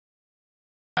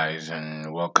Guys,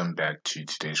 and welcome back to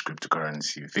today's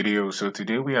cryptocurrency video. So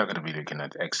today we are going to be looking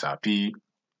at XRP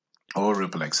or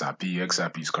Ripple XRP.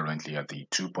 XRP is currently at the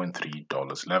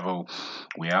 $2.3 level.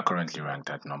 We are currently ranked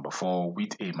at number 4 with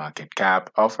a market cap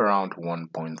of around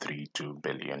 $1.32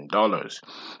 billion.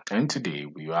 And today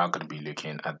we are going to be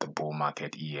looking at the bull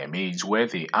market EMAs, where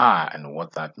they are and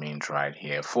what that means right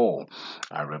here for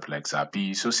Ripple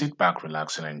XRP. So sit back,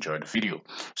 relax, and enjoy the video.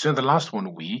 So in the last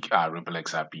 1 week, Ripple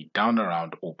XRP down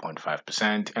around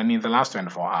 0.5%, and in the last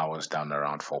 24 hours down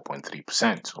around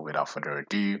 4.3%. So without further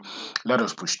ado, let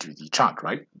us push to the chart,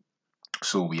 right?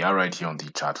 So we are right here on the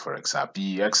chart for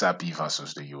XRP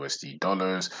versus the USD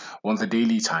dollars. On the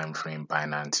daily time frame,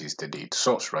 Binance is the data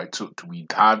source, right? So we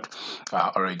had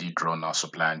already drawn our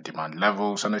supply and demand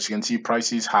levels, and as you can see,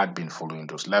 prices had been following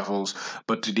those levels.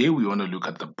 But today we want to look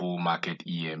at the bull market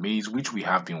EMAs, which we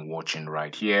have been watching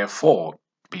right here for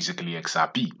basically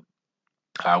XRP.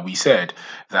 We said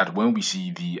that when we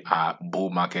see the bull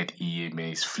market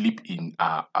EMAs flip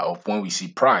when we see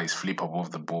price flip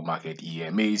above the bull market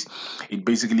EMAs, it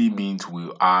basically means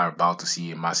we are about to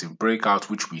see a massive breakout,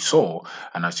 which we saw.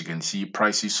 And as you can see,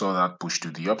 prices saw that push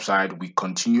to the upside. We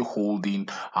continue holding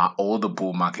all the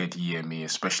bull market EMA,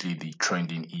 especially the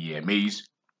trending EMAs.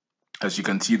 As you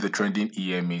can see, the trending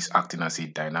EMA is acting as a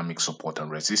dynamic support and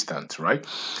resistance, right?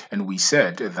 And we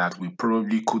said that we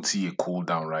probably could see a cool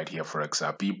down right here for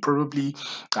XRP, probably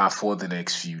for the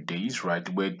next few days, right?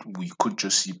 Where we could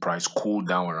just see price cool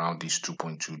down around this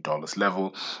 $2.2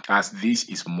 level, as this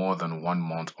is more than 1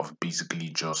 month of basically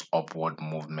just upward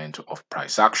movement of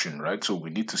price action, right? So we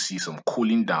need to see some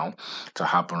cooling down to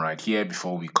happen right here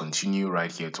before we continue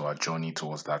right here to our journey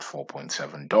towards that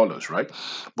 $4.7, right?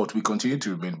 But we continue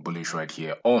to remain bullish right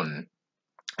here on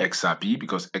XRP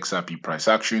because XRP price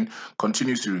action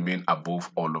continues to remain above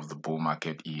all of the bull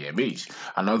market EMAs.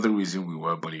 Another reason we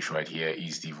were bullish right here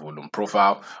is the volume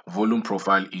profile. Volume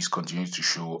profile is continuing to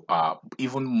show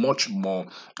even much more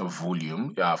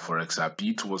volume for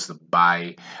XRP towards the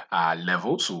buy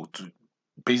level. So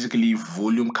basically,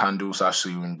 volume candles are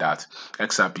showing that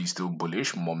XRP is still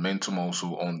bullish. Momentum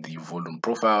also on the volume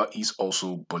profile is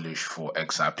also bullish for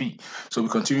XRP. So we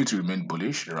continue to remain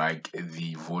bullish, right?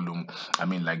 The volume,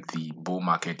 like the bull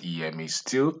market EMA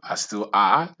still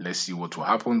are. Let's see what will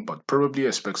happen, but probably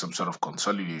expect some sort of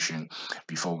consolidation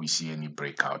before we see any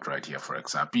breakout right here for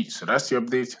XRP. So that's the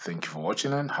update. Thank you for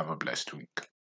watching and have a blessed week.